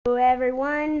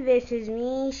this is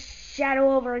me,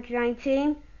 Shadow over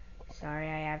 19. Sorry,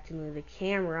 I have to move the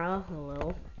camera a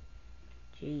little.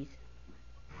 Jeez.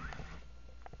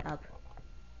 Up.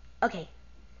 Okay.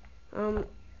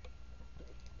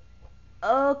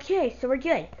 Okay, so we're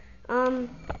good.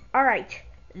 Alright.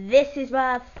 This is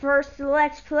my first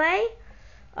Let's Play.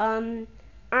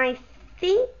 I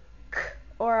think,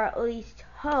 or at least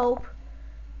hope,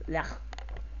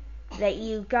 that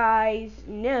you guys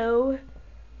know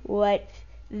what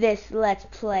this Let's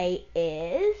Play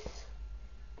is.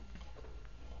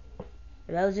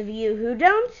 For those of you who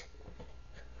don't,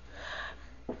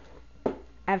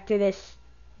 after this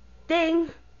thing,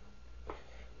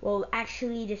 we'll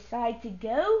actually decide to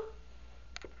go.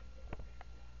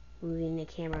 Moving the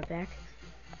camera back.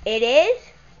 It is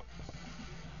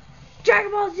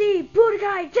DragonballZ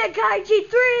Budokai Tenkichi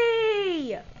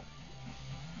 3!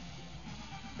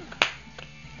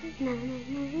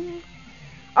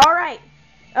 Alright.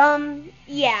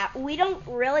 Yeah, we don't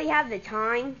really have the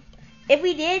time. If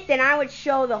we did, then I would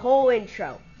show the whole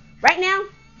intro. Right now,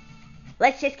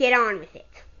 let's just get on with it.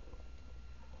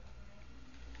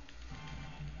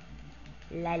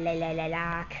 La la la la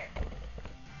la.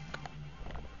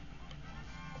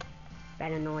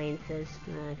 Bad annoyances.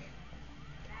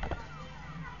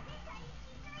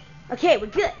 Okay, we're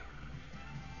good.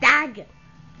 Dag.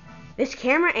 This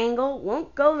camera angle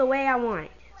won't go the way I want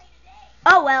it.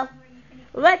 Oh well.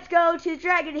 Let's go to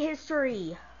Dragon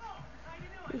history.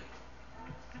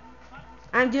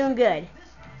 I'm doing good.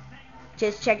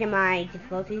 Just checking my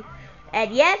difficulty.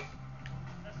 And yes,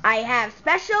 I have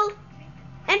special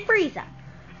and Frieza.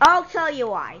 I'll tell you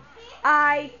why.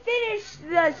 I finished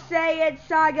the Saiyan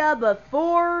saga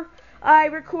before I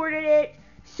recorded it,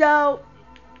 so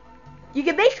you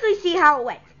can basically see how it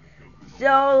went.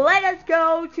 So let us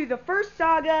go to the first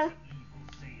saga.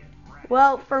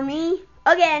 Well, for me,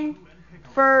 again,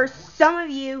 for some of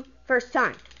you, first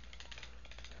time.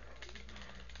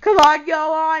 Come on,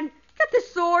 go on. Get the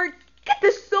sword. Get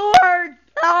the sword.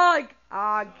 Ugh.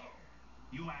 Ugh.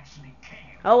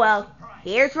 Oh well.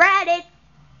 Here's Raditz,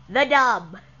 the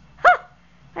dub. Huh.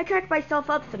 I crack myself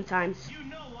up sometimes. You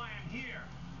know why I'm here.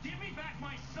 Give me back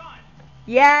my son.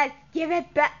 Yes, give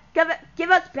it back.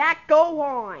 Give us back. Go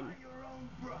on.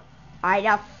 I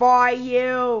defy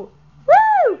you. Woo!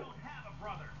 I don't have a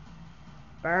brother.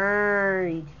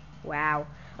 Burned. Wow.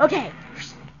 Okay.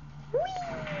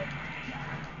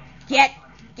 Get.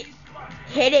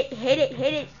 Hit it. Hit it.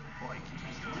 Hit it.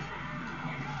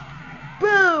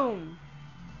 Boom.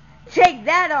 Take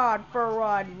that on for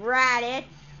one, Raditz.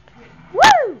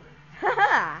 Woo!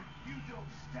 Haha.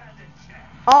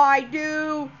 I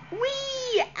do.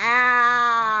 Wee!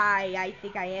 I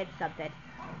think I hit something.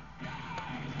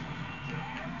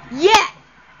 Yes!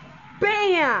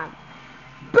 Bam!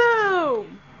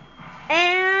 Boom!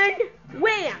 And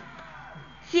wham!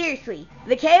 Seriously,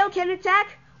 the KO can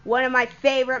attack, one of my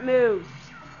favorite moves.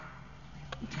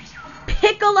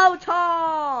 Piccolo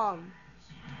Tom!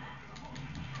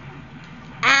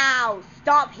 Ow!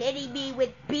 Stop hitting me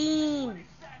with beams!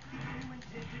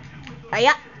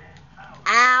 Hiya!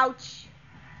 Ouch!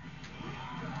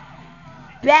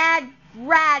 Bad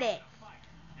Raditz!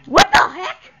 What the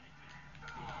heck?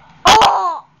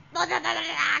 Oh!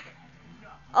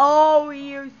 Oh,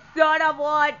 you son of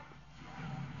one!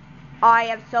 I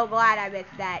am so glad I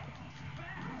missed that.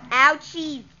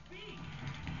 Ouchies!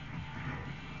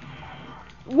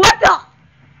 What the?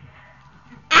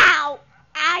 Ow!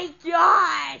 Ay,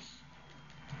 gosh!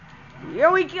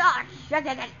 Here we go!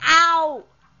 Ow!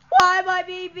 Why am I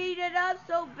being beaten up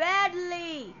so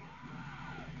badly?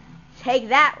 Take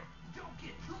that.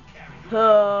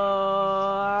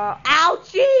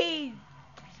 Ouchies!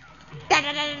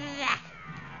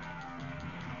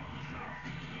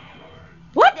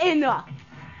 What in the?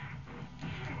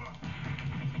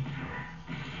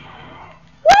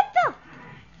 What the?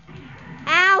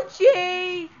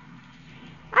 Ouchies!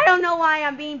 I don't know why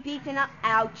I'm being beaten up.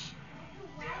 Ouch.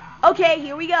 Okay,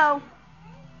 here we go.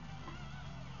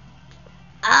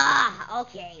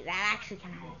 Okay, that actually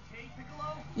kind of.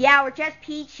 Yeah, we're just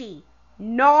peachy.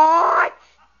 Not.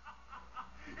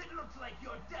 It looks like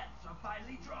your debts are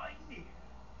finally drawing near.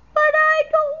 But I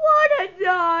don't want to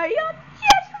die.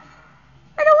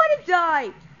 I don't want to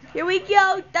die. Here we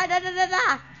go. Da da da da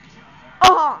da.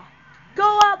 Oh,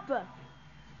 go up.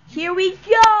 Here we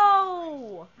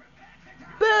go.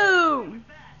 Boom.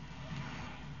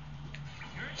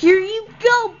 Here you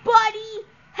go, buddy.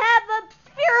 Have a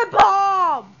spirit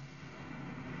bomb.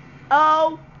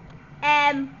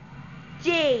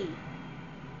 OMG.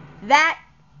 That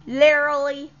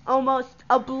literally almost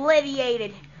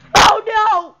obliterated. Oh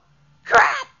no!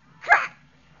 Crap! Crap!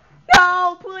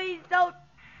 No, please! please don't.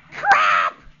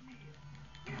 Crap!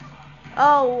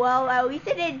 Oh, well, at least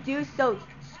it didn't do so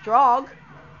strong.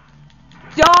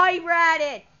 Die,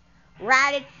 Raditz!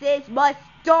 Raditzes must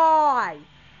die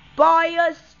by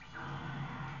a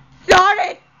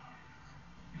Sonic!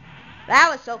 That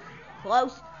was so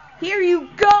close. Here you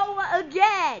go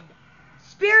again!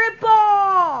 Spirit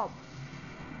Bomb!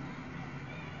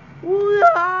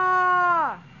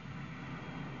 Wah!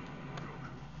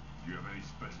 Do you have any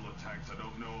special attacks I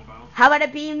don't know about? How about a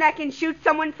beam that can shoot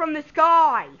someone from the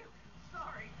sky?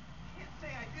 Sorry, can't say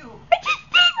I do. I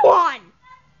just did one!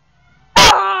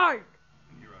 Arrgh!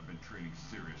 Here I've been training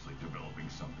seriously, developing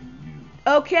something new.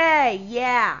 Okay,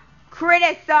 yeah.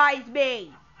 Criticize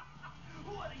me.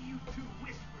 What are you two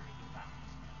whispering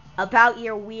about? About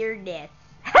your weirdness.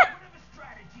 Whatever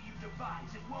strategy you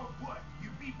devise, it won't work.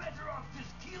 You'd be better off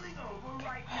just keeling over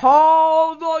right now.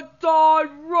 Hold on,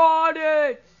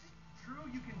 Raditz! True,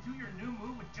 you can do your new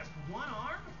move with just one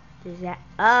arm? Does that,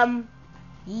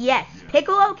 yes.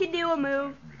 Piccolo can do a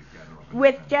move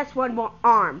with just one more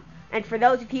arm. And for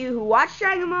those of you who watch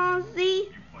DragonballZ,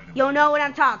 you'll know what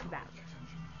I'm talking about.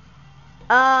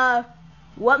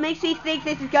 What makes me think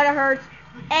this is gonna hurt?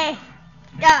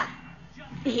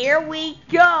 Here we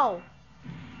go.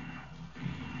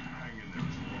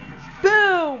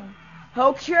 Boom!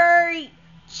 Okay,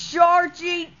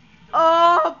 charging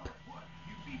up.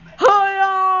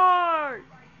 Hard!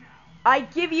 I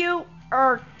give you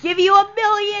a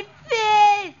million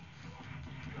fists!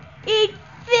 Eat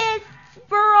fists,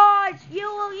 barrage! You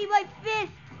will eat my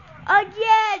fist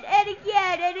again and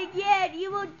again and again.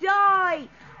 You will die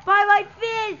by my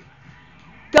fist.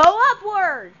 Go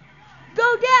upward.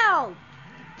 Go down.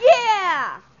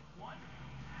 Yeah.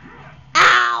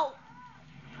 Ow.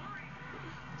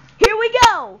 Here we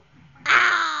go.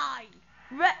 Ow.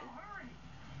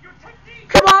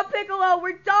 Come on, Piccolo.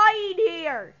 We're dying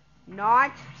here.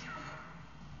 Not.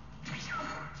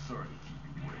 Sorry to keep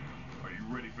you waiting. Are you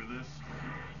ready for this?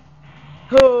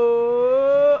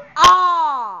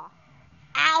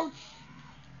 Ouch.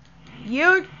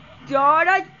 You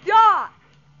gotta die.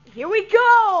 Here we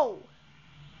go.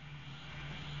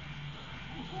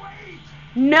 Wait!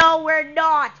 No, we're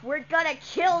not. We're gonna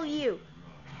kill you.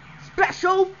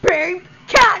 Special beam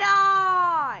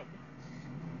cannon.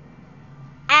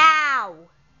 Ow.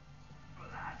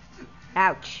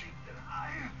 Ouch.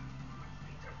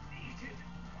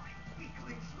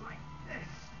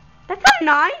 That's not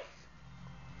nice.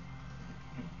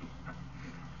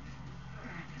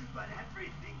 But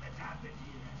everything that's happened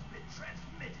here has been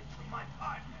transmitted to my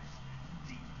partners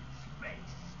deep in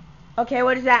space. Okay,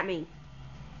 what does that mean?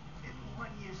 In 1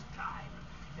 year's time,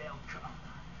 they'll come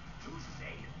to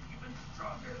Saiyans even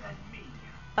stronger than me.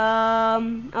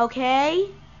 Okay.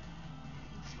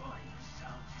 Enjoy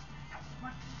yourselves as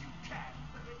much as you can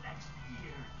for the next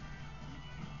year.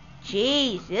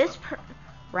 Jeez, this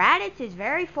Raditz is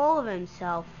very full of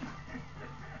himself.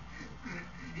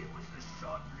 It was a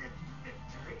short-lived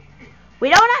victory. We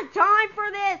don't have time for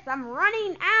this. I'm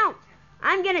running out.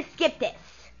 I'm gonna skip this.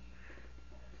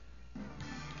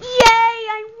 Yay,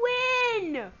 I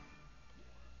win!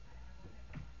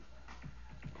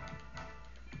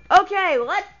 Okay,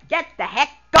 let's get the heck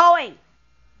going.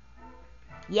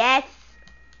 Yes.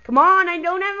 Come on, I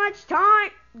don't have much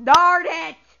time. Darn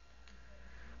it.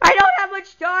 I don't have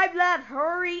much time left.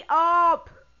 Hurry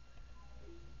up.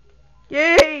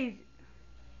 Jeez.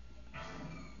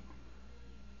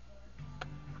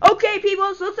 Okay,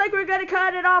 people, so looks like we're going to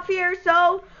cut it off here.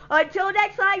 So, until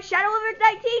next time, Shadow Livers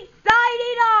 19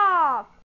 signing off.